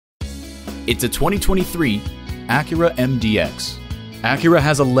It's a 2023 Acura MDX. Acura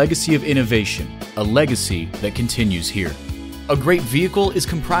has a legacy of innovation, a legacy that continues here. A great vehicle is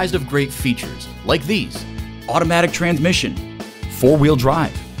comprised of great features like these: automatic transmission, four-wheel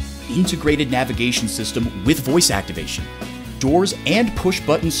drive, integrated navigation system with voice activation, doors and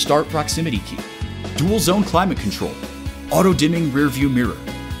push-button start proximity key, dual-zone climate control, auto-dimming rear-view mirror,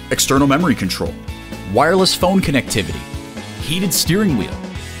 external memory control, wireless phone connectivity, heated steering wheel,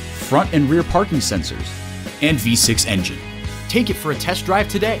 front and rear parking sensors, and V6 engine. Take it for a test drive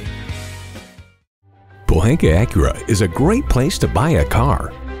today. Pohanka Acura is a great place to buy a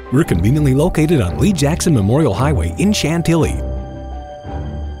car. We're conveniently located on Lee Jackson Memorial Highway in Chantilly.